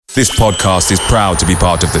This podcast is proud to be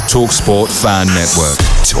part of the TalkSport Fan Network.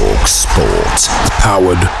 TalkSport.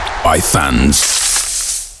 Powered by fans.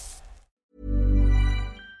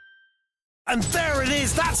 And there it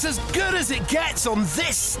is, that's as good as it gets on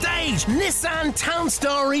this stage. Nissan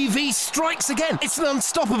Townstar EV strikes again. It's an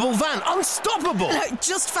unstoppable van, unstoppable.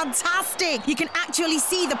 Just fantastic. You can actually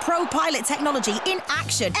see the ProPilot technology in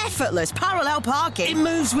action. Effortless parallel parking. It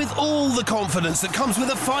moves with all the confidence that comes with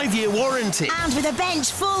a 5-year warranty. And with a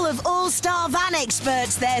bench full of all-star van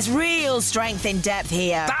experts, there's real strength in depth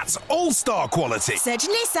here. That's all-star quality. Search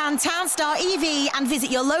Nissan Townstar EV and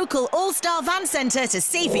visit your local all-star van centre to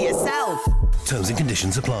see for yourself. Terms and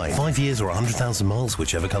conditions apply. 5 years or 100,000 miles,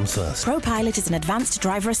 whichever comes first. ProPilot is an advanced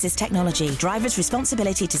driver assist technology. Driver's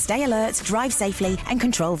responsibility to stay alert, drive safely, and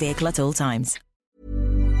control vehicle at all times.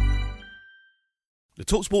 The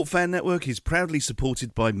TalkSport Fan Network is proudly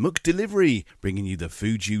supported by McDelivery, bringing you the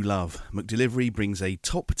food you love. McDelivery brings a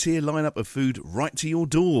top-tier lineup of food right to your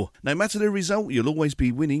door. No matter the result, you'll always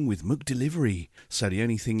be winning with McDelivery. So the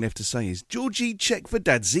only thing left to say is, Georgie, check for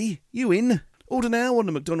Dadsy. You in? Order now on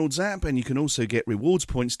the McDonald's app, and you can also get rewards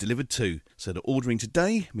points delivered too. So that ordering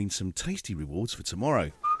today means some tasty rewards for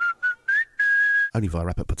tomorrow. Only via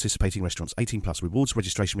app at participating restaurants. 18 plus. Rewards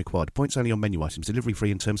registration required. Points only on menu items. Delivery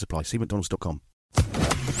free and terms apply. See mcdonalds.com.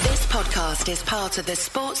 This podcast is part of the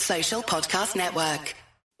Sports Social Podcast Network.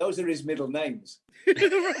 Those are his middle names.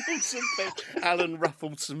 Alan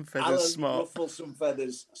Rufflesome Feathers Smart. Rufflesome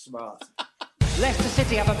Feathers Smart. Leicester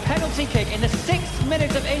City have a penalty kick in the 6th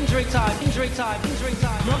minute of injury time. Knockout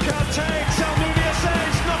takes, Almunia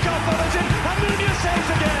saves, knockout follows in, Almunia saves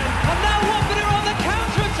again. And now Watford are on the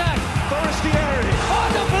counter-attack. Forestieri. Oh, I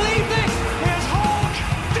don't believe this. Here's Hawk.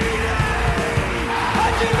 Deeney. I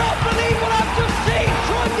do not believe what I've just seen.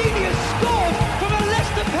 Troy Deeney has scored from a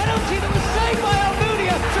Leicester penalty that was saved by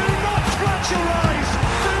Almunia. Do not scratch your eyes.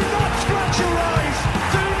 Do not scratch your eyes.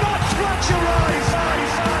 Do not scratch your eyes.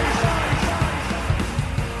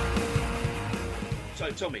 So,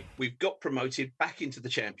 Tommy, we've got promoted back into the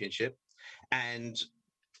Championship, and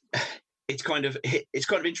it's kind of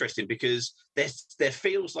interesting because there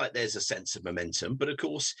feels like there's a sense of momentum, but of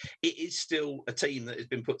course it is still a team that has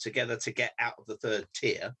been put together to get out of the third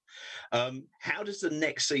tier. How does the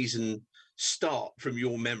next season start from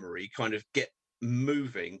your memory kind of get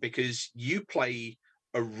moving? Because you play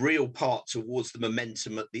a real part towards the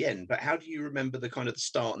momentum at the end, but how do you remember the kind of the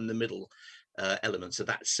start and the middle elements of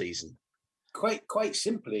that season? Quite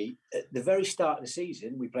simply, at the very start of the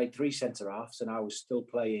season, we played 3 centre-halves and I was still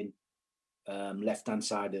playing left-hand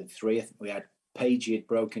side of the 3. I think we had Pagey had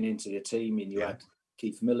broken into the team and you had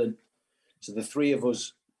Keith Millen. So the 3 of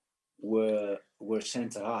us were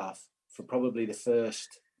centre-half for probably the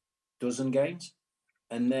first dozen games.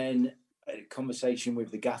 And then a conversation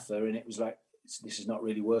with the gaffer and it was like, this is not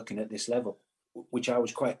really working at this level, which I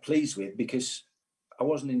was quite pleased with because I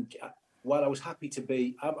wasn't in... While I was happy to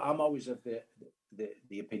be, I'm always of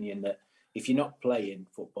the opinion that if you're not playing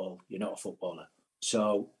football, you're not a footballer.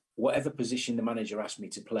 So whatever position the manager asked me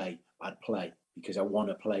to play, I'd play because I want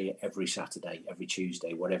to play every Saturday, every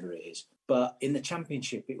Tuesday, whatever it is. But in the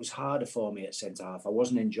Championship, it was harder for me at centre half. I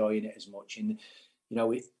wasn't enjoying it as much. In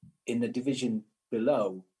the division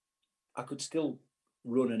below, I could still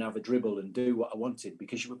run and have a dribble and do what I wanted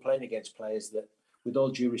because you were playing against players that, with all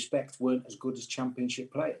due respect, weren't as good as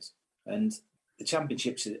Championship players. And the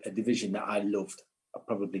Championship's a division that I loved. I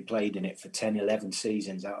probably played in it for 10, 11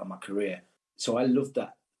 seasons out of my career. So I loved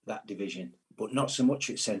that division, but not so much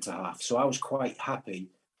at centre-half. So I was quite happy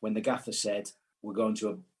when the gaffer said, we're going to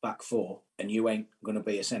a back 4 and you ain't going to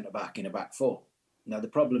be a centre-back in a back 4. Now, the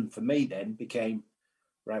problem for me then became,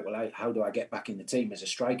 right, well, how do I get back in the team as a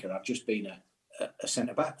striker? I've just been a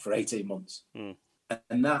centre-back for 18 months.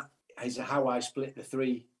 And that is how I split the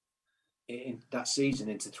 3 in that season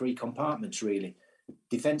into 3 compartments, really.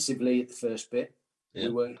 Defensively at the first bit, we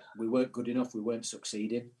weren't good enough. We weren't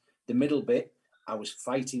succeeding. The middle bit, I was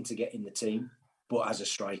fighting to get in the team, but as a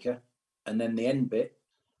striker. And then the end bit,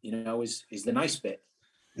 is the nice bit.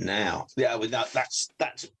 Now,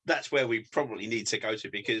 that's where we probably need to go to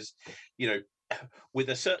because, with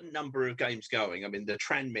a certain number of games going, I mean, the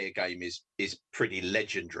Tranmere game is pretty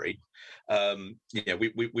legendary.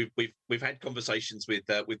 We've had conversations with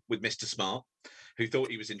Mr. Smart, who thought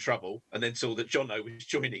he was in trouble, and then saw that Jono was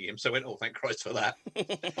joining him. So went, oh, thank Christ for that.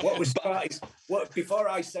 Before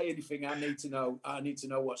I say anything, I need to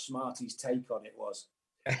know what Smarty's take on it was.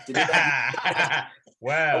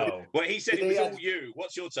 Wow. Well, he said it was all you.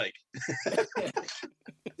 What's your take?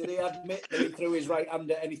 Did he admit that he threw his right hand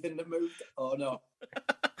at anything that moved or not?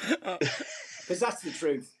 Because that's the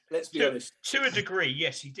truth. Let's be honest. To a degree,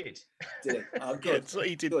 yes, he did. Did he? Oh, good. So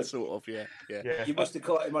he did, Good. sort of, yeah. You must have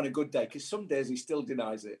caught him on a good day, because some days he still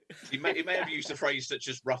denies it. He may have used a phrase such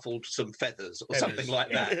as ruffled some feathers or something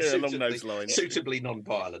like that. Yeah, along those lines. Suitably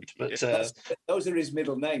non-violent. But those are his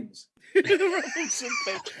middle names.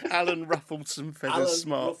 Alan ruffled some feathers Alan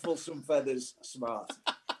smart. ruffled some feathers smart.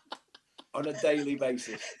 On a daily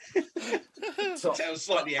basis. Sounds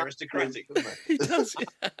slightly aristocratic, doesn't it? He does.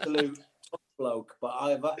 Absolute top bloke, but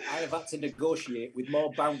I have had to negotiate with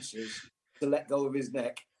more bouncers to let go of his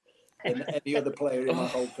neck than any other player in my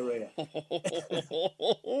whole career.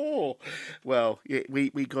 Well, yeah, we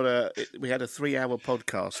had a 3-hour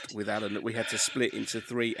podcast with Alan that we had to split into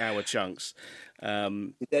 3-hour chunks.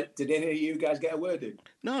 Did any of you guys get a word in?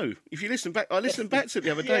 No, if you listen back, I listened back to it the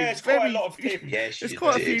other day. Yeah, it's quite a lot of him. There's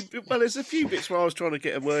quite a few. Well, there's a few bits where I was trying to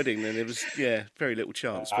get a wording, and there was very little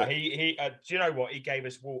chance. But do you know what? He gave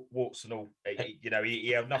us warts and all. He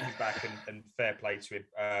held nothing back, and fair play to him.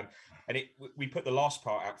 And we put the last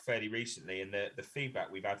part out fairly recently, and the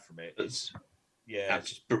feedback we've had from it was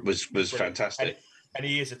fantastic. And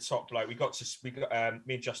he is a top bloke. Me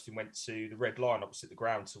and Justin went to the Red Lion opposite the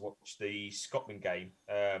ground to watch the Scotland game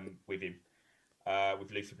with him, with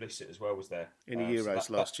Luther Blissett as well was there. In the Euros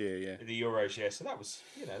last year, yeah. In the Euros, yeah. So that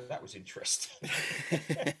was interesting.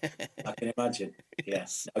 I can imagine.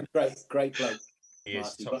 Yes, a great bloke. He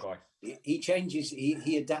is a top guy. He changes.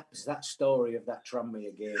 He adapts that story of that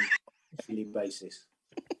Tranmere game on a daily basis.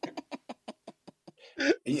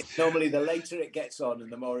 Normally, the later it gets on and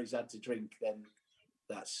the more he's had to drink, then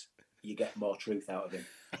you get more truth out of him.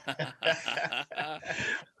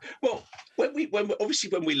 Well, when we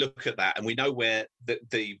look at that and we know where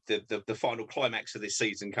the final climax of this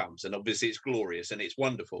season comes, and obviously it's glorious and it's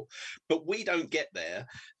wonderful, but we don't get there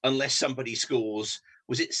unless somebody scores.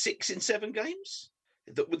 Was it 6 in 7 games?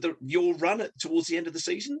 Your run towards the end of the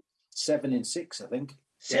season? 7 in 6, I think.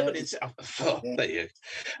 7 in 6. Oh, yeah. There you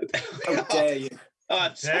go. How dare you?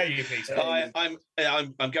 Dare you, Peter?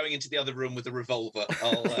 I'm going into the other room with a revolver.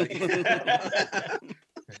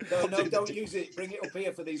 No, don't use it. Bring it up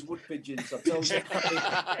here for these wood pigeons. I've told you.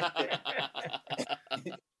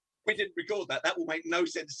 We didn't record that. That will make no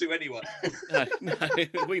sense to anyone. No,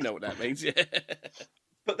 we know what that means. Yeah.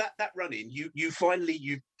 But that run-in, you've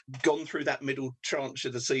gone through that middle tranche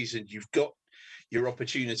of the season. You've got your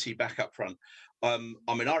opportunity back up front. I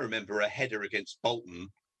remember a header against Bolton.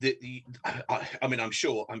 I'm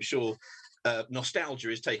sure nostalgia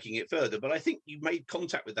is taking it further, but I think you made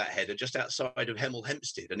contact with that header just outside of Hemel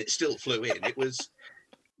Hempstead, and it still flew in.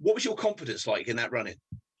 What was your confidence like in that run-in?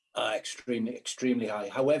 Extremely high.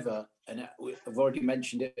 However, and I've already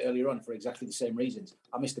mentioned it earlier on for exactly the same reasons.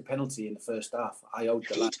 I missed a penalty in the first half. I owed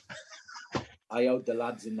the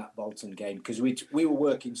lads in that Bolton game because we were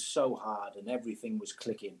working so hard and everything was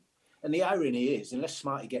clicking. And the irony is, unless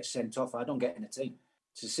Smarty gets sent off, I don't get in a team.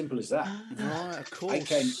 It's as simple as that. Right, of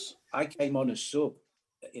course. I came on as sub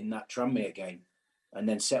in that Tranmere game and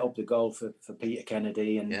then set up the goal for Peter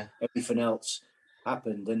Kennedy, and everything else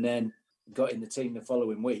happened, and then got in the team the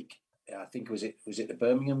following week. I think was it the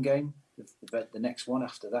Birmingham game, the next one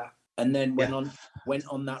after that, and then went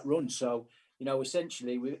on that run. So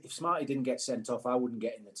essentially, if Smarty didn't get sent off, I wouldn't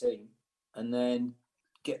get in the team, and then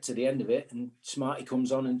get to the end of it, and Smarty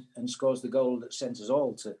comes on and scores the goal that sent us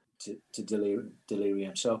all to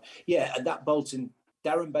delirium. So at that Bolton,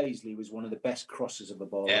 Darren Baisley was one of the best crossers of the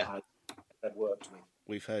ball that I've worked with.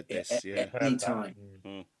 We've heard this, any time.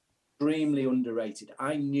 Extremely underrated.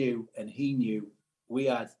 I knew, and he knew. We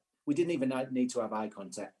didn't even need to have eye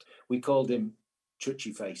contact. We called him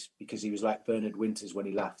Chuchy Face because he was like Bernard Winters when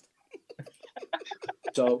he laughed.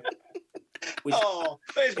 So,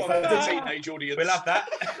 there's one for the teenage audience. We'll have that.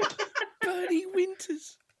 Bernie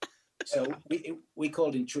Winters. So we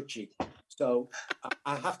called him Chuchy. So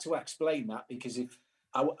I have to explain that because if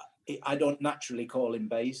I don't naturally call him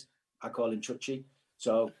Bays, I call him Chuchy.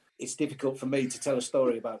 So it's difficult for me to tell a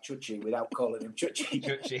story about Chuchy without calling him Chuchy.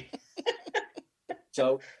 Chuchy.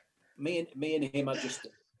 So me and him,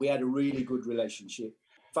 we had a really good relationship.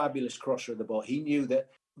 Fabulous crosser of the ball. He knew that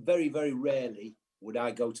very, very rarely would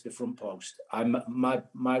I go to the front post. My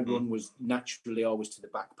run was naturally always to the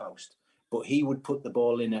back post. But he would put the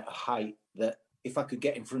ball in at a height that if I could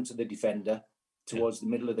get in front of the defender towards the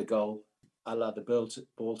middle of the goal, a la the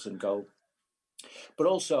Bolton goal. But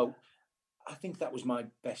also, I think that was my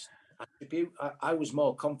best attribute. I was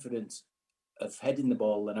more confident of heading the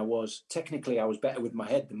ball than I was. Technically, I was better with my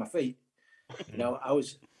head than my feet.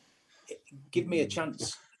 Give me a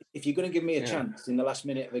chance. If you're going to give me a chance in the last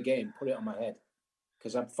minute of a game, put it on my head.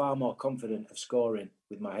 Because I'm far more confident of scoring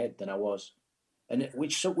with my head than I was. And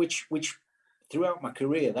which throughout my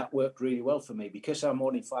career, that worked really well for me because I'm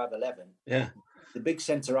only 5'11". Yeah. The big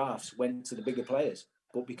centre halves went to the bigger players,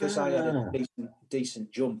 but because I had a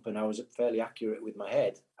decent jump and I was fairly accurate with my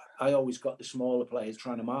head, I always got the smaller players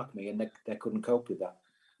trying to mark me, and they couldn't cope with that.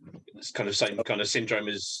 It's kind of same kind of syndrome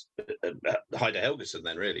as Heider Helgeson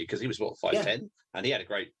then, really, because he was 5'10", and he had a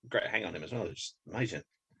great hang on him as well. It's amazing.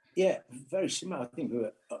 Yeah, very similar. I think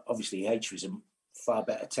obviously H was a far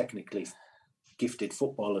better technically gifted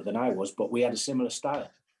footballer than I was, but we had a similar style.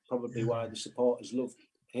 Probably why the supporters loved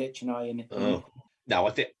H and I. No,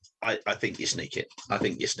 I think you sneak it. I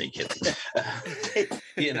think you sneak it.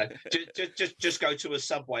 Just go to a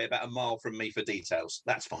Subway about a mile from me for details.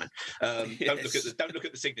 That's fine. Don't look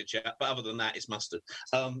at the signature. But other than that, it's mustard.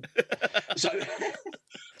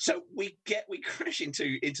 So we crash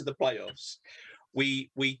into the playoffs.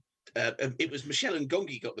 It was Michel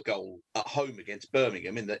Ngongi got the goal at home against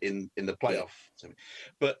Birmingham in the playoff.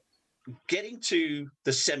 But getting to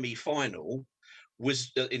the semi-final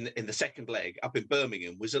was in the second leg up in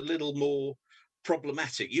Birmingham was a little more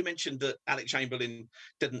problematic. You mentioned that Alex Chamberlain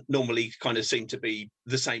didn't normally kind of seem to be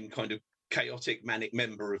the same kind of chaotic, manic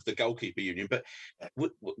member of the goalkeeper union, but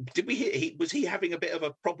did we hear was he having a bit of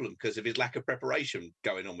a problem because of his lack of preparation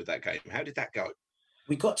going on with that game? How did that go?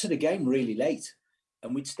 We got to the game really late,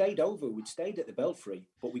 and we'd stayed over. We'd stayed at the Belfry,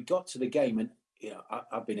 but we got to the game, and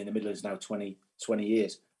I've been in the Midlands now 20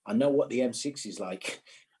 years. I know what the M6 is like.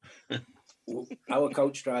 Our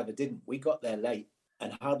coach driver didn't. We got there late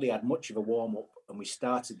and hardly had much of a warm up, and we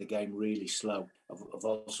started the game really slow. I've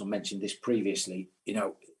also mentioned this previously.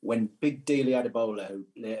 When Big Dealey Adebola, who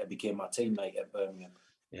later became my teammate at Birmingham,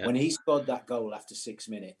 when he scored that goal after 6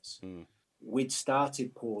 minutes, we'd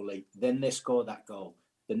started poorly. Then they scored that goal.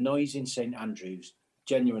 The noise in St Andrews,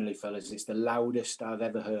 genuinely, fellas, it's the loudest I've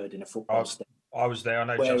ever heard in a football stadium. I was there. I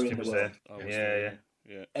know Justin was there.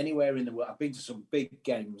 Yeah. Anywhere in the world. I've been to some big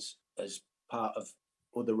games as part of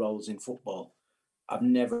other roles in football. I've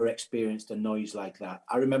never experienced a noise like that.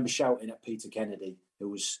 I remember shouting at Peter Kennedy, who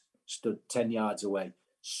was stood 10 yards away,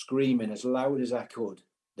 screaming as loud as I could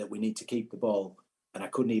that we need to keep the ball. And I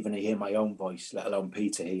couldn't even hear my own voice, let alone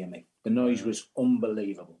Peter hear me. The noise was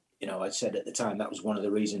unbelievable. I said at the time that was one of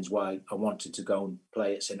the reasons why I wanted to go and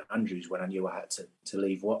play at St Andrews when I knew I had to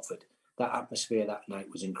leave Watford. That atmosphere that night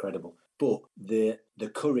was incredible. But the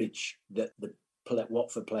courage that the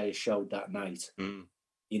Watford players showed that night,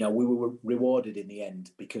 we were rewarded in the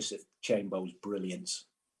end because of Chambo's brilliance.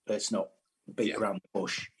 Let's not beat around the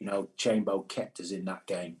bush. Chambo kept us in that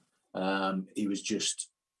game. He was just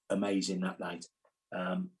amazing that night.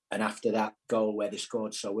 And after that goal where they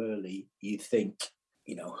scored so early, you'd think,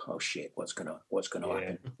 oh shit, what's gonna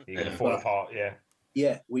happen? You're gonna fall apart.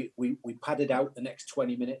 Yeah, we padded out the next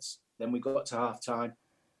 20 minutes. Then we got to half time,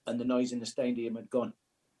 and the noise in the stadium had gone.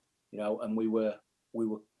 And we were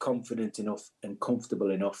confident enough and comfortable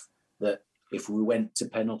enough that if we went to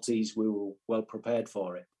penalties, we were well prepared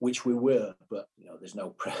for it, which we were. But there's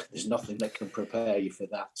nothing that can prepare you for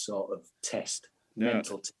that sort of test.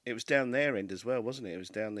 Mental. It was down their end as well, wasn't it? It was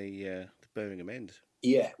down the Birmingham end.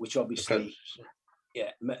 Yeah, which obviously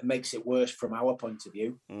makes it worse from our point of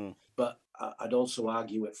view. But I'd also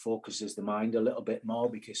argue it focuses the mind a little bit more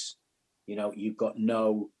because you've got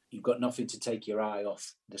nothing to take your eye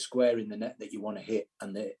off the square in the net that you want to hit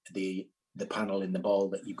and the panel in the ball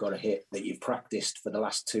that you've got to hit that you've practiced for the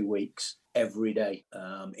last 2 weeks every day,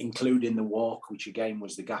 including the walk, which again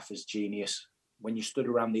was the gaffer's genius. When you stood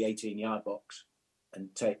around the 18-yard box and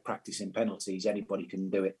practicing penalties, anybody can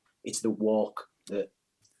do it. It's the walk that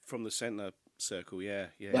from the centre circle.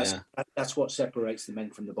 That's what separates the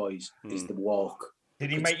men from the boys is the walk. Did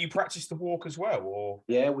he make you practice the walk as well, or?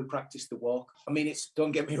 Yeah, we practiced the walk. I mean,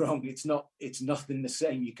 don't get me wrong. It's nothing the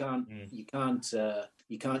same. You can't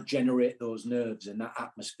generate those nerves and that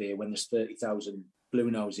atmosphere when there's 30,000 blue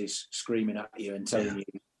noses screaming at you and telling you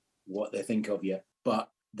what they think of you. But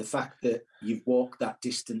the fact that you've walked that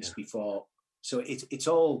distance before, so it's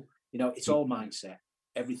all it's all mindset.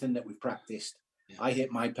 Everything that we've practiced. I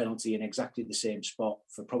hit my penalty in exactly the same spot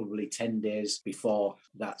for probably 10 days before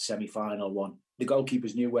that semi-final one. The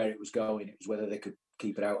goalkeepers knew where it was going. It was whether they could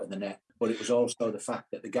keep it out of the net. But it was also the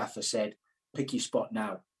fact that the gaffer said, pick your spot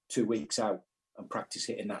now, 2 weeks out, and practice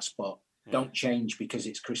hitting that spot. Don't change because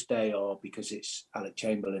it's Chris Day or because it's Alex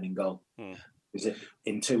Chamberlain in goal. Because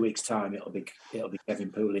in 2 weeks' time, it'll be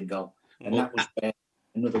Kevin Poole in goal. And that was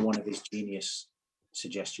another one of his genius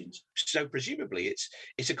suggestions. So presumably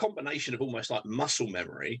it's a combination of almost like muscle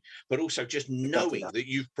memory, but also just knowing that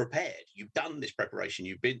you've prepared, you've done this preparation,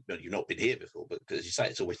 you've not been here before, but because you say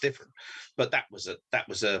it's always different. But that was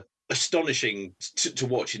a astonishing to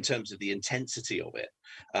watch in terms of the intensity of it.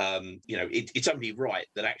 It's only right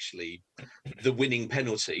that actually the winning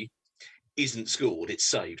penalty isn't scored, it's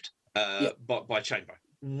saved by Chamber.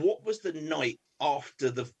 What was the night after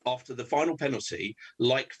the final penalty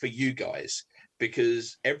like for you guys?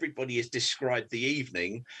 Because everybody has described the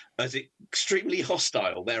evening as extremely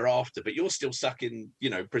hostile thereafter, but you're still stuck in,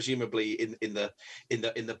 presumably in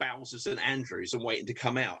the bowels of St Andrews and waiting to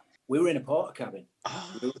come out. We were in a porter cabin.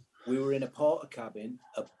 We were in a porter cabin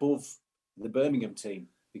above the Birmingham team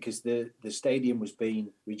because the stadium was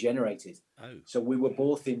being regenerated. Oh. So we were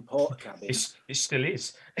both in porter cabins. It still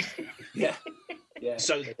is. Yeah.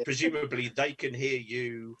 So presumably they can hear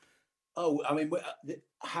you. Oh, I mean,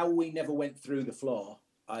 how we never went through the floor,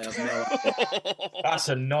 I have no idea. That's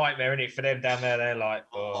a nightmare, isn't it, for them down there? They're like,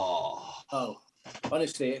 oh.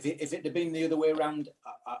 Honestly, if it had been the other way around,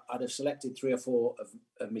 I'd have selected 3 or 4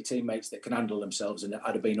 of my teammates that can handle themselves, and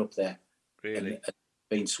I'd have been up there, really, and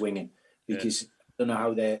been swinging because I don't know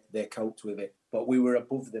how they coped with it. But we were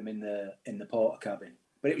above them in the porter cabin.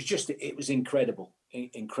 But it was incredible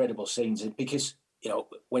scenes, and because.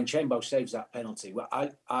 When Chambo saves that penalty,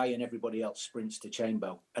 I and everybody else sprints to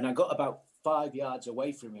Chambo. And I got about 5 yards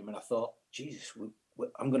away from him and I thought, Jesus,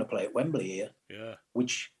 I'm going to play at Wembley here. Yeah.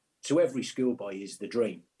 Which to every schoolboy is the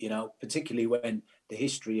dream, particularly when the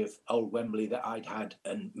history of old Wembley that I'd had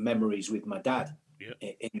and memories with my dad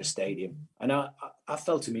in the stadium. And I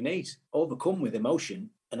fell to my knees, overcome with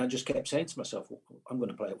emotion. And I just kept saying to myself, I'm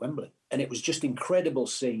going to play at Wembley. And it was just incredible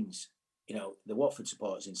scenes. The Watford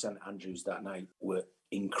supporters in St Andrews that night were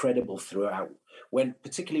incredible throughout.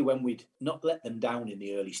 Particularly when we'd not let them down in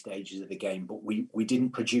the early stages of the game, but we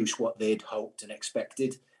didn't produce what they'd hoped and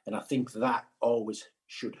expected. And I think that always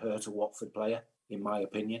should hurt a Watford player, in my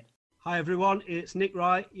opinion. Hi everyone, it's Nick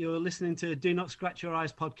Wright. You're listening to Do Not Scratch Your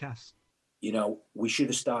Eyes podcast. We should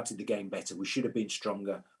have started the game better. We should have been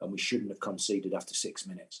stronger, and we shouldn't have conceded after 6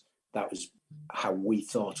 minutes. That was how we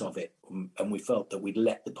thought of it. And we felt that we'd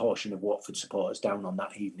let the portion of Watford supporters down on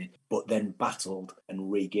that evening, but then battled and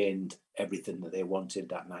regained everything that they wanted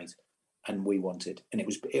that night and we wanted. And it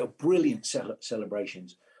was brilliant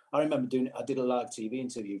celebrations. I remember I did a live TV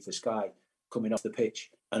interview for Sky coming off the pitch,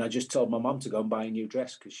 and I just told my mum to go and buy a new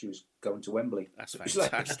dress because she was going to Wembley. That's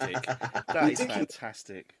fantastic. That is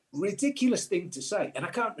fantastic. Ridiculous thing to say. And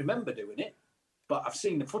I can't remember doing it. But I've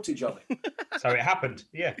seen the footage of it. So it happened,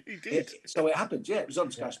 yeah. You did. So it happened, yeah. It was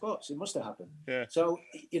on Sky Sports. It must have happened. Yeah. So,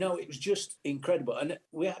 it was just incredible. And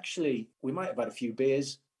we might have had a few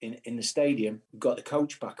beers in the stadium, got the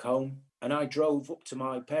coach back home, and I drove up to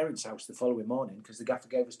my parents' house the following morning because the gaffer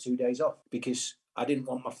gave us 2 days off because I didn't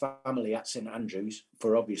want my family at St Andrews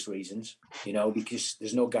for obvious reasons, because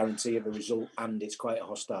there's no guarantee of a result and it's quite a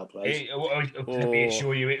hostile place. Let me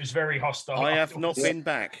assure you, it was very hostile. I have not been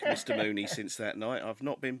back, Mr. Mooney, since that night. I've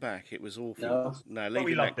not been back. It was awful. No,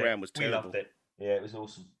 leaving that ground was terrible. We loved it. Yeah, it was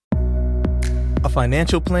awesome. A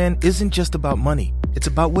financial plan isn't just about money. It's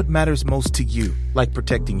about what matters most to you, like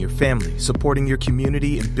protecting your family, supporting your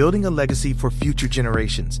community, and building a legacy for future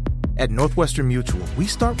generations. At Northwestern Mutual, we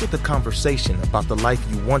start with a conversation about the life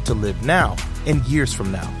you want to live now and years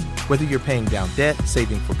from now. Whether you're paying down debt,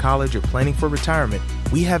 saving for college, or planning for retirement,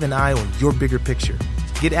 we have an eye on your bigger picture.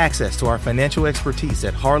 Get access to our financial expertise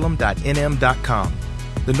at harlem.nm.com.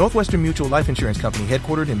 The Northwestern Mutual Life Insurance Company,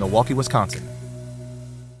 headquartered in Milwaukee, Wisconsin.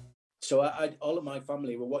 So all of my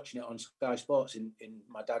family were watching it on Sky Sports in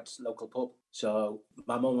my dad's local pub. So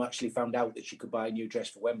my mum actually found out that she could buy a new dress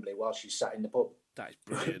for Wembley while she sat in the pub. That is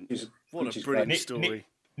brilliant. What a brilliant story.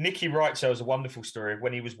 Nicky Wright tells a wonderful story of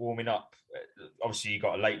when he was warming up. Obviously, you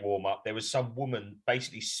got a late warm up. There was some woman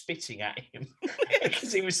basically spitting at him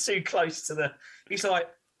because he was too close to the. He's like,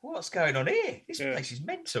 "What's going on here? This place is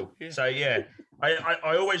mental." Yeah. So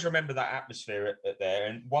I always remember that atmosphere at there.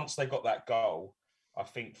 And once they got that goal, I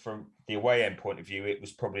think from the away end point of view, it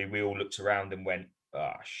was probably we all looked around and went,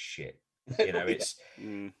 "Ah, shit."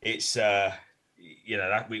 It's that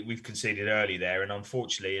we've conceded early there, and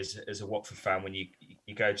unfortunately, as a Watford fan, when you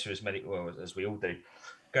go to as many, as we all do,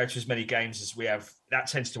 go to as many games as we have, that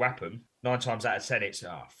tends to happen. 9 times out of 10, it's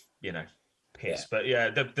piss. Yeah.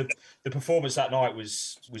 But the performance that night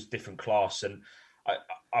was different class, and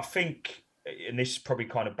I think, and this probably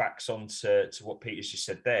kind of backs on to what Peter's just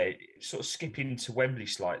said there, sort of skipping to Wembley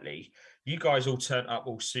slightly. You guys all turned up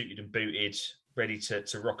all suited and booted, ready to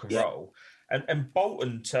rock and roll. And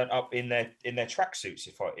Bolton turned up in their tracksuits,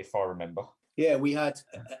 if I remember. Yeah, we had,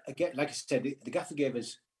 again, like I said, the gaffer gave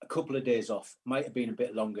us a couple of days off. Might have been a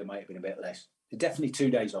bit longer, might have been a bit less. Definitely 2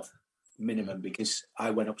 days off minimum, because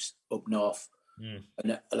I went up north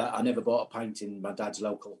and I never bought a pint in my dad's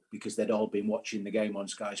local because they'd all been watching the game on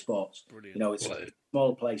Sky Sports. Brilliant. You know, it's a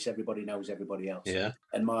small place, everybody knows everybody else. Yeah.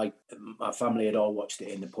 And my family had all watched it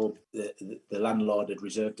in the pub. The landlord had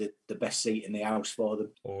reserved the best seat in the house for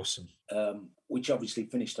them. Awesome. Which obviously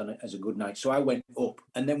finished on it as a good night. So I went up,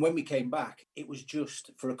 and then when we came back, it was just,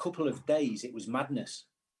 for a couple of days, it was madness,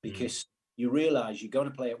 because you realise you're going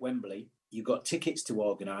to play at Wembley, you've got tickets to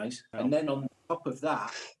organise, and then on top of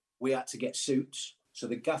that, we had to get suits. So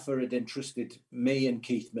the gaffer had entrusted me and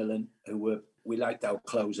Keith Millen, we liked our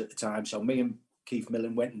clothes at the time. So me and Keith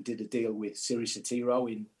Millen went and did a deal with Siri Satiro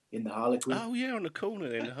in the Harlequin. Oh yeah, on the corner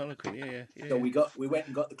there in the Harlequin. Yeah. So we went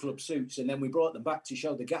and got the club suits, and then we brought them back to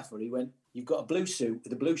show the gaffer. He went, "You've got a blue suit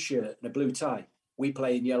with a blue shirt and a blue tie. We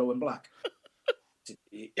play in yellow and black."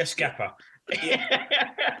 Yes, gaffer. Yeah.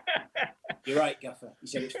 You're right, gaffer. He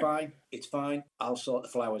said, it's fine. I'll sort the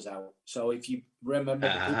flowers out. So if you remember,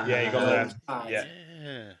 you got that.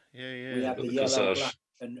 Yeah. We had the yellow, black,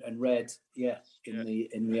 and red,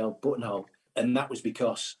 in the old buttonhole, and that was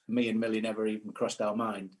because me and Millie never even crossed our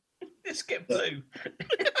mind. Let's get blue.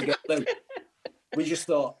 To get blue. We just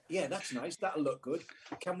thought, yeah, that's nice. That'll look good.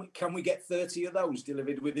 Can we get 30 of those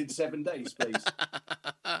delivered within 7 days, please?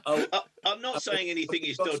 I'm not saying anything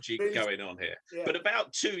is dodgy going on here, but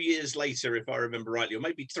about 2 years later, if I remember rightly, or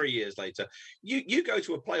maybe 3 years later, you go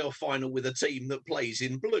to a playoff final with a team that plays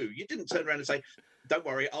in blue. You didn't turn around and say, "Don't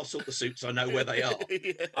worry, I'll sort the suits. I know where they are."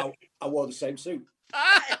 I wore the same suit.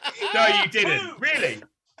 No, you didn't. Really?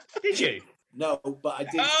 Did you? No, but I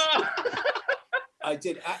did. I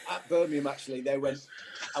did at Birmingham. Actually, they went.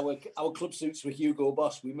 Our club suits were Hugo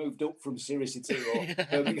Boss. We moved up from Sirius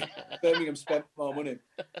Birmingham. Birmingham spent more money.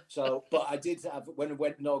 So, but I did have, when I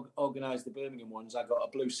went and organised the Birmingham ones, I got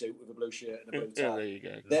a blue suit with a blue shirt and a blue tie. Yeah, there you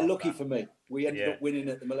go. They're lucky for me. We ended up winning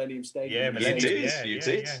at the Millennium Stadium. You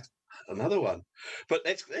did. Another one. But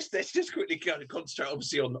let's just quickly kind of concentrate,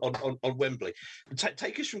 obviously, on Wembley.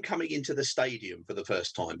 Take us from coming into the stadium for the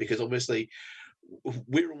first time, because obviously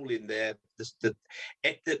we're all in there.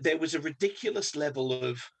 There was a ridiculous level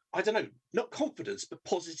of, I don't know, not confidence, but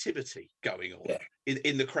positivity going on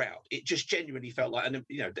in the crowd. It just genuinely felt like, and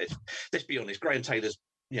let's be honest, Graham Taylor's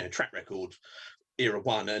track record, era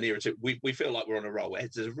 1 and era 2, we feel like we're on a roll.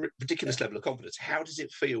 There's a ridiculous level of confidence. How does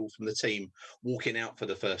it feel from the team walking out for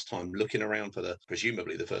the first time, looking around for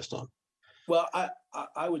presumably the first time? Well,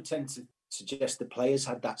 I would tend to suggest the players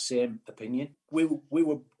had that same opinion. We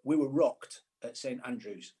were rocked at St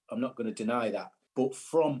Andrews. I'm not going to deny that. But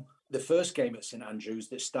from the first game at St Andrews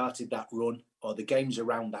that started that run, or the games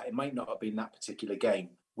around that, it might not have been that particular game,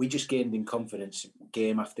 we just gained in confidence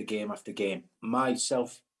game after game after game.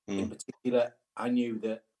 Myself in particular, I knew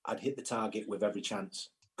that I'd hit the target with every chance.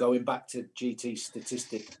 Going back to GT's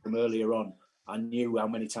statistic from earlier on, I knew how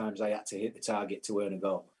many times I had to hit the target to earn a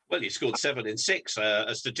goal. Well, you scored 7 in 6,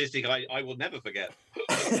 a statistic I will never forget.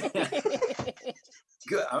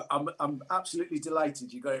 Good. I'm absolutely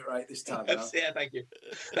delighted you got it right this time. Yeah, thank you.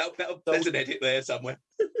 There's an edit there somewhere.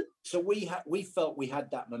 So we felt we had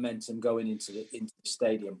that momentum going into the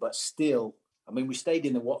stadium, but still, I mean, we stayed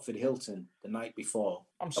in the Watford Hilton the night before.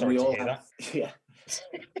 I'm sorry to hear that. Yeah.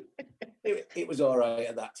 It was all right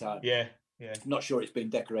at that time. Yeah. Not sure it's been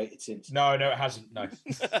decorated since. No, it hasn't. No.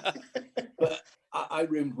 But I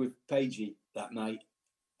roomed with Pagey that night,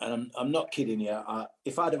 and I'm not kidding you.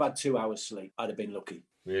 If I'd have had 2 hours sleep, I'd have been lucky.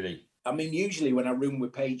 Really? I mean, usually when I room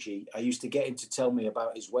with Pagey, I used to get him to tell me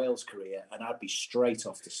about his Wales career, and I'd be straight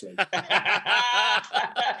off to sleep. But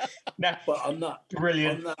on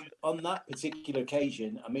that particular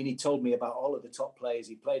occasion, I mean, he told me about all of the top players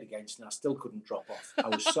he played against, and I still couldn't drop off. I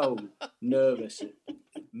was so nervous,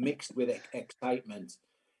 mixed with excitement.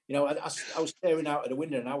 You know, I was staring out of the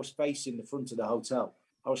window, and I was facing the front of the hotel.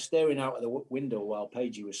 I was staring out of the window while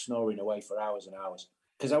Pagey was snoring away for hours and hours,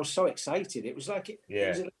 because I was so excited. It was like it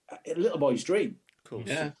was a little boy's dream. Cool.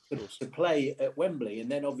 Yeah. To play at Wembley.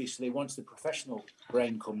 And then obviously once the professional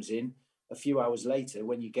brain comes in, a few hours later,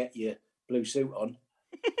 when you get your blue suit on,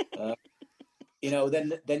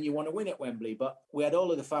 then you want to win at Wembley. But we had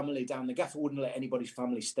all of the family down. The gaffer wouldn't let anybody's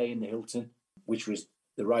family stay in the Hilton, which was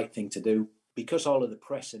the right thing to do. Because all of the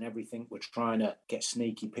press and everything were trying to get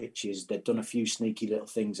sneaky pictures, they'd done a few sneaky little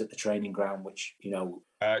things at the training ground, which,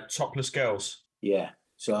 topless girls. Yeah.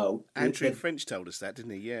 So Andrew French told us that,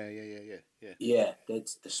 didn't he? Yeah. Yeah, the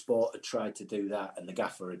Sport had tried to do that, and the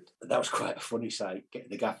gaffer that was quite a funny sight, getting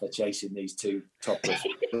the gaffer chasing these two topless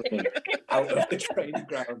women out of the training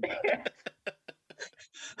ground.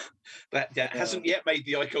 That hasn't yet made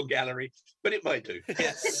the icon gallery, but it might do.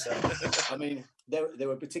 Yes. I mean, they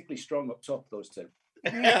were particularly strong up top, those two.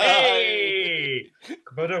 Hey!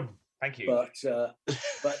 Thank you.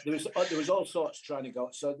 But there was all sorts trying to go.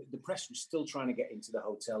 So the press was still trying to get into the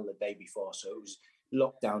hotel the day before. So it was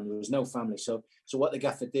lockdown. There was no family. So what the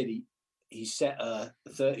gaffer did, he set a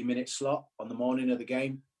 30-minute slot on the morning of the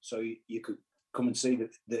game, so you could come and see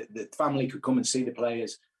the family could come and see the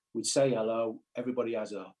players. We'd say hello. Everybody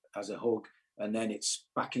has a hug, and then it's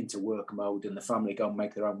back into work mode, and the family go and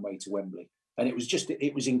make their own way to Wembley. And it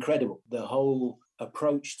was incredible. The whole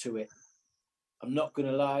approach to it. I'm not going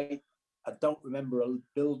to lie. I don't remember a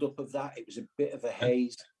build-up of that. It was a bit of a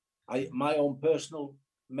haze. My own personal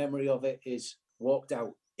memory of it is walked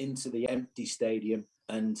out into the empty stadium,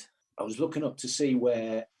 and I was looking up to see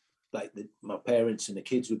where my parents and the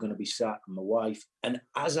kids were going to be sat, and my wife. And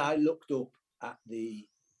as I looked up at the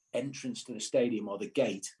entrance to the stadium, or the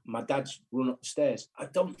gate, my dad's run up the stairs. I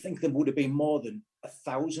don't think there would have been more than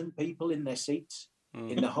 1,000 people in their seats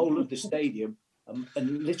in the whole of the stadium.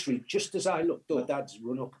 And literally, just as I looked up, Dad's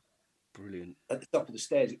run up. Brilliant. At the top of the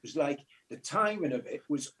stairs. It was like the timing of it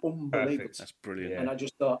was unbelievable. Perfect. That's brilliant. And I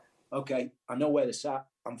just thought, okay, I know where they're sat.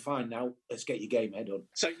 I'm fine now. Let's get your game head on.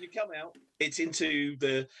 So you come out, it's into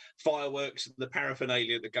the fireworks, the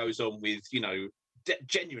paraphernalia that goes on with,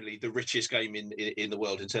 genuinely the richest game in the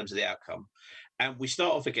world in terms of the outcome. And we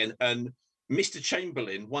start off again, and Mr.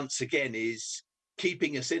 Chamberlain once again is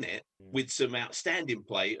keeping us in it with some outstanding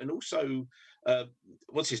play, and also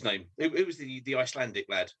what's his name? It was the Icelandic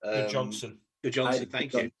lad, Good Johnson. Good Johnson.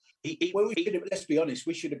 Thank you. Let's be honest.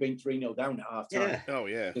 We should have been 3-0 down at half time. Yeah. Oh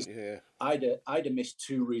yeah. I'd have missed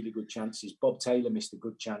two really good chances. Bob Taylor missed a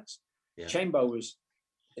good chance. Yeah. Chambo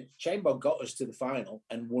got us to the final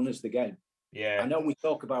and won us the game. Yeah. I know we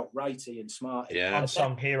talk about Wrighty and Smarty. Yeah.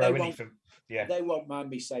 Unsung hero. They won't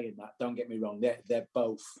mind me saying that. Don't get me wrong. They're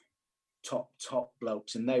both top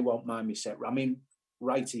blokes, and they won't mind me saying. I mean,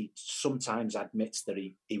 Wrighty sometimes admits that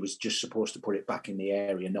he was just supposed to put it back in the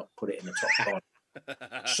area, not put it in the top corner.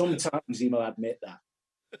 Sometimes he will admit that.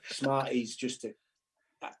 Smarty's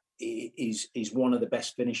he's one of the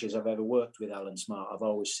best finishers I've ever worked with, Alan Smart. I've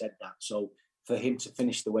always said that. So for him to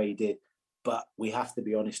finish the way he did, but we have to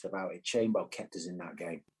be honest about it. Chambo kept us in that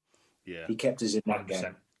game. Yeah, he kept us in that 100%,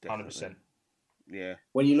 game. 100%. Yeah.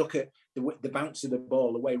 When you look at the bounce of the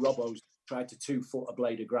ball, the way Robbo's tried to 2-foot a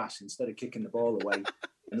blade of grass instead of kicking the ball away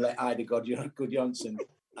and let Ida Gudjonsson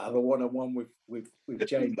have a one-on-one with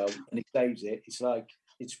Chambo, and he saves it. It's like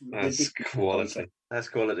that's quality. That's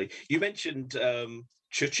quality. You mentioned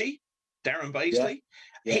Chuchi, Darren Baisley.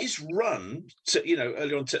 Yeah. His run to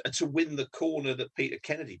early on to win the corner that Peter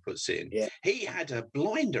Kennedy puts in. Yeah. He had a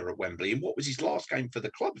blinder at Wembley in what was his last game for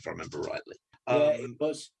the club, if I remember rightly. It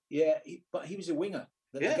was. Yeah, but he was a winger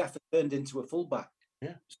that the gaffer turned into a fullback.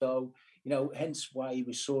 Yeah. So hence why he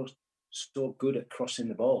was so good at crossing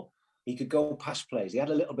the ball. He could go past players. He had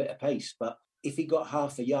a little bit of pace, but if he got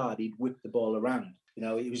half a yard, he'd whip the ball around.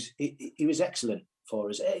 He was excellent for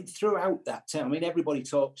us throughout that time. I mean, everybody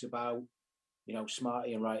talks about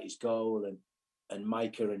Smarty and Wrighty's goal and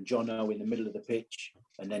Micah and Jono in the middle of the pitch,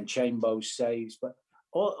 and then Chambo's saves, but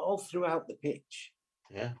all throughout the pitch.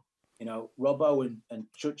 Yeah. Robbo and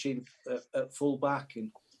Chuchi at full back,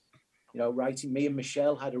 and Wrighty. Me and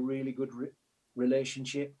Michelle had a really good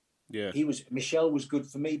relationship. Yeah, Michelle was good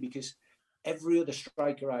for me because every other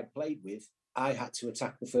striker I'd played with, I had to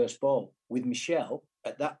attack the first ball. With Michelle,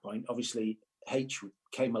 at that point, obviously H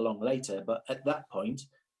came along later, but at that point,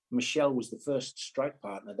 Michelle was the first strike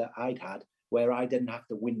partner that I'd had where I didn't have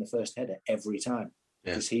to win the first header every time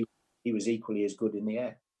because he was equally as good in the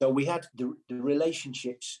air. So we had the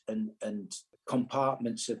relationships and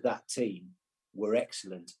compartments of that team were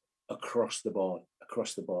excellent across the board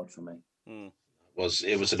for me.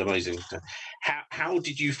 It was an amazing. How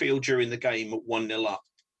did you feel during the game 1-0 up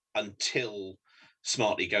until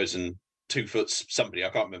Smarty goes and 2-foots somebody? I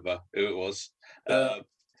can't remember who it was. In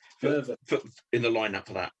the lineup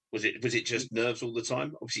for that, was it just nerves all the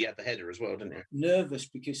time? Obviously, you had the header as well, didn't you? Nervous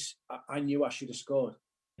because I knew I should have scored.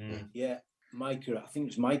 Yeah. Micah, I think it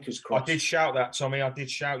was Micah's cross. I did shout that, Tommy. I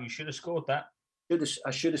did shout. You should have scored that.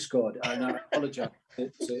 I should have scored, and I apologise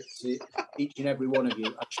to each and every one of you.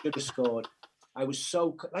 I should have scored. I was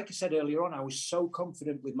like I said earlier on, I was so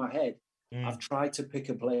confident with my head. I've tried to pick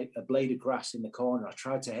a blade of grass in the corner. I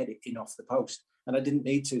tried to head it in off the post, and I didn't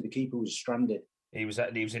need to. The keeper was stranded. He was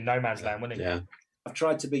in no man's land, wasn't he? Yeah. I've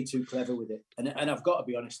tried to be too clever with it, and I've got to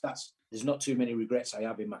be honest. There's not too many regrets I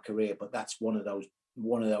have in my career, but that's one of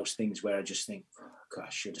those things where I just think, oh, God, I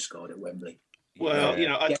should have scored at Wembley. Well, you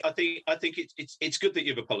know, I think it's good that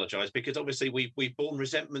you've apologised, because obviously we've borne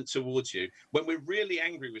resentment towards you. When we're really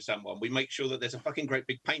angry with someone, we make sure that there's a fucking great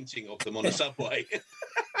big painting of them on a subway.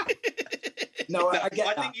 No, I get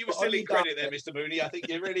I that, think you were but still only in credit that- there, Mr. Mooney. I think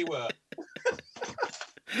you really were.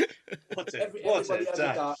 What's it? Everybody has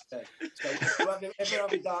a dark day. So if you ever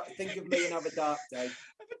have a dark, think of me and have a dark day.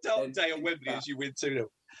 Have a dark day on Wembley as you win 2-0.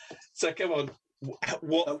 So come on.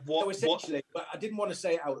 What essentially, but I didn't want to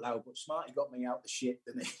say it out loud, but Smarty got me out the shit,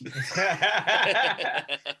 didn't he?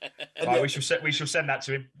 Right, we shall send that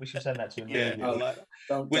to him. We shall send that to him. Yeah.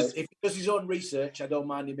 If he does his own research, I don't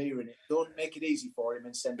mind him hearing it. Don't make it easy for him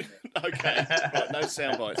and send him it. Okay, right, no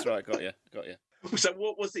sound bites. Right, got you. So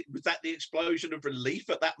what was it? Was that the explosion of relief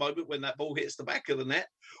at that moment when that ball hits the back of the net,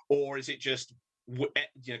 or is it just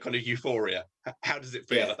kind of euphoria? How does it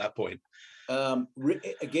feel at that point?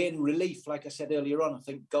 Again, relief. Like I said earlier on, I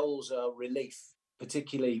think goals are relief,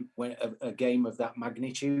 particularly when a game of that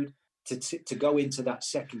magnitude. To go into that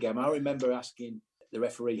second game, I remember asking the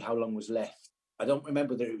referee how long was left. I don't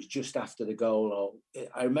remember that it was just after the goal, or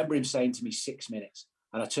I remember him saying to me 6 minutes.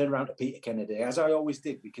 And I turned around to Peter Kennedy, as I always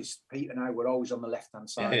did, because Pete and I were always on the left-hand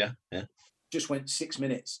side. Yeah. Just went 6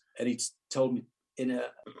 minutes, and he told me in a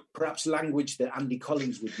perhaps language that Andy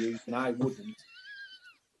Collins would use, and I wouldn't.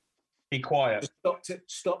 Be quiet.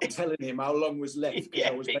 Stop telling him how long was left. Yeah,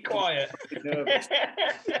 I was be quiet. Nervous.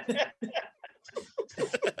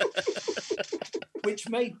 which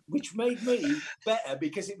made me better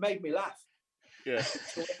because it made me laugh. Yeah,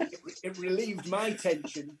 so it relieved my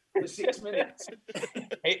tension for 6 minutes.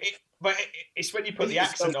 But it's when you put the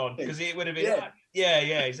accent on, because it would have been. Yeah,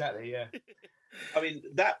 exactly. Yeah. I mean,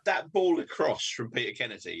 that ball across from Peter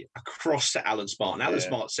Kennedy across to Alan Smart, and Alan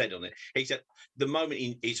Smart said on it, he said the moment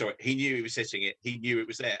he saw it, he knew he was hitting it, he knew it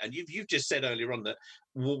was there. And you've just said earlier on that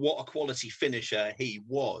what a quality finisher he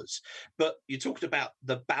was. But you talked about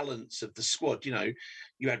the balance of the squad. You know,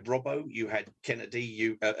 you had Robbo, you had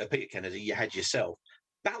Kennedy, Peter Kennedy, you had yourself.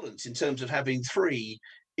 Balance in terms of having three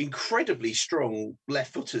incredibly strong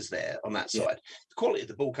left footers there on that side. The quality of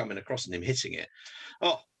the ball coming across and him hitting it.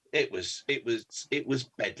 It was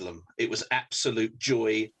bedlam. It was absolute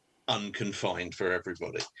joy, unconfined for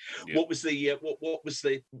everybody. Yeah. What does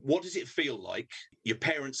it feel like? Your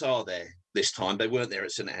parents are there this time. They weren't there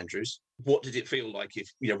at St Andrews. What did it feel like if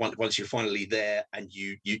once you're finally there and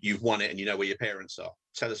you've won it and you know where your parents are?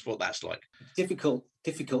 Tell us what that's like. Difficult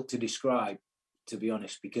to describe, to be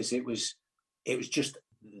honest, because it was just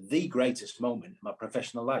the greatest moment in my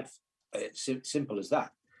professional life. It's simple as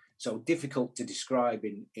that. So difficult to describe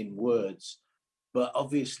in words, but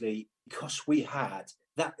obviously because we had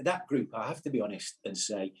that group, I have to be honest and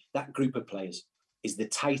say that group of players is the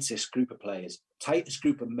tightest group of players, tightest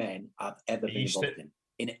group of men I've ever been involved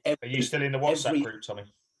in. Are you still in the WhatsApp group, Tommy?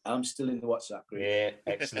 I'm still in the WhatsApp group. Yeah,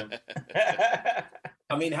 excellent.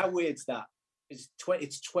 I mean, how weird's that? It's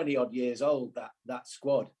 20 odd years old, that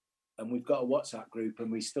squad, and we've got a WhatsApp group,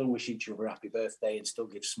 and we still wish each other happy birthday and still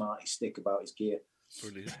give Smarty stick about his gear.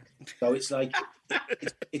 Brilliant. So it's like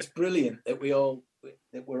it's brilliant that we're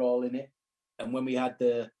all in it. And when we had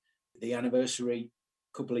the anniversary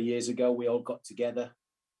a couple of years ago, we all got together.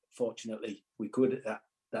 Fortunately, we could at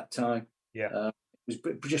that time. Yeah, it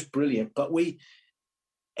was just brilliant. But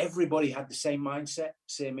everybody had the same mindset,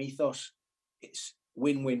 same ethos. It's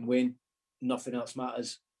win-win-win. Nothing else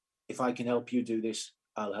matters. If I can help you do this,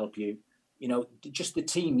 I'll help you. You know, just the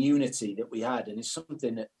team unity that we had, and it's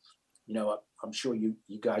something that, you know, I'm sure you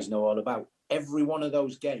guys know all about. Every one of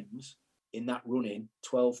those games in that run-in,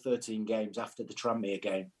 12, 13 games after the Tranmere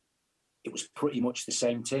game, it was pretty much the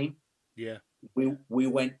same team. Yeah. We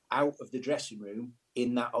went out of the dressing room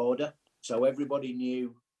in that order. So everybody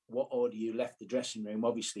knew what order you left the dressing room.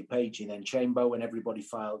 Obviously, Pagey, then Chambo, and everybody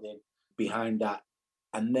filed in behind that.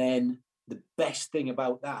 And then the best thing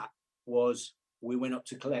about that was we went up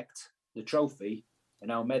to collect the trophy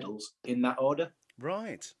and our medals in that order.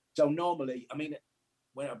 Right. So normally, I mean,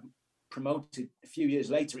 when I'm promoted a few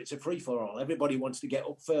years later, it's a free-for-all. Everybody wants to get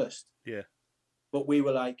up first. Yeah. But we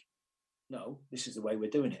were like, no, this is the way we're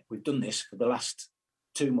doing it. We've done this for the last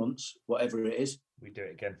 2 months, whatever it is. We do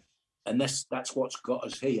it again. And that's what's got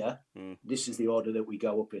us here. This is the order that we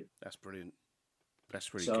go up in. That's brilliant.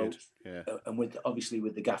 That's really good. Yeah. And obviously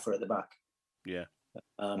with the gaffer at the back. Yeah.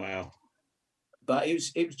 Wow. But it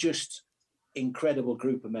was just incredible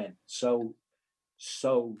group of men. So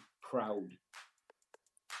proud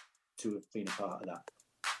to have been a part of that.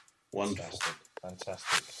 Wonderful.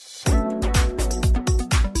 Fantastic.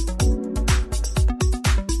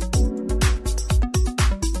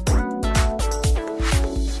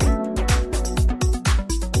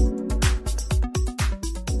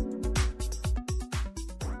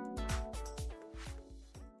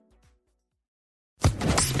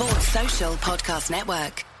 Sports Social Podcast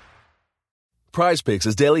Network. Prize Picks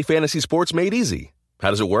is daily fantasy sports made easy. How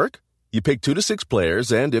does it work? You pick 2 to 6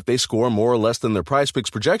 players, and if they score more or less than their Prize Picks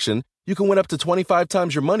projection, you can win up to 25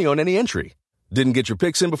 times your money on any entry. Didn't get your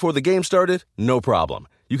picks in before the game started? No problem.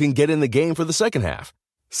 You can get in the game for the second half.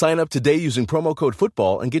 Sign up today using promo code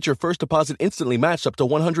FOOTBALL and get your first deposit instantly matched up to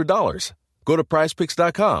 $100. Go to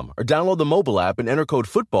prizepicks.com or download the mobile app and enter code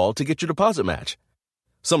FOOTBALL to get your deposit match.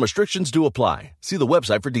 Some restrictions do apply. See the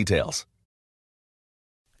website for details.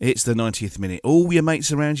 It's the 90th minute. All your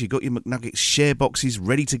mates around, you got your McNuggets share boxes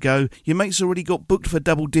ready to go. Your mates already got booked for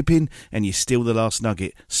double dipping, and you steal the last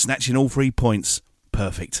nugget, snatching all 3 points.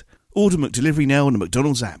 Perfect. Order McDelivery now on the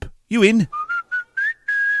McDonald's app. You in?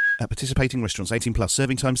 At participating restaurants, 18 plus,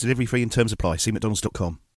 serving times, delivery free and terms apply. See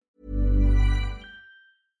mcdonalds.com.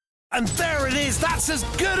 And there it is, that's as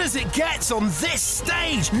good as it gets on this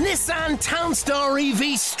stage. Nissan Townstar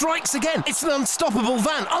EV strikes again. It's an unstoppable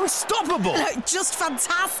van, unstoppable. Just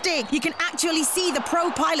fantastic. You can actually see the Pro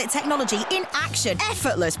Pilot technology in action.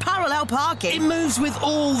 Effortless parallel parking. It moves with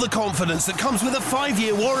all the confidence that comes with a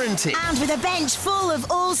 5-year warranty. And with a bench full of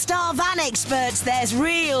all-star van experts, there's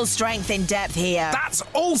real strength in depth here. That's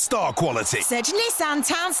all-star quality. Search Nissan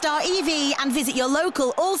Townstar EV and visit your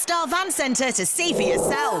local all-star van centre to see for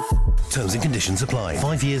yourself. Terms and conditions apply.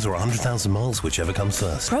 5 years or 100,000 miles, whichever comes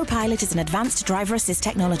first. Pro Pilot is an advanced driver assist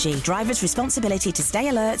technology. Driver's responsibility to stay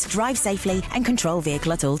alert, drive safely, and control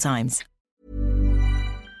vehicle at all times.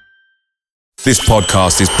 This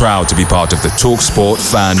podcast is proud to be part of the TalkSport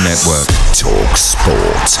Fan Network.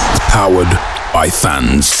 TalkSport. Powered by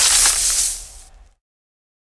fans.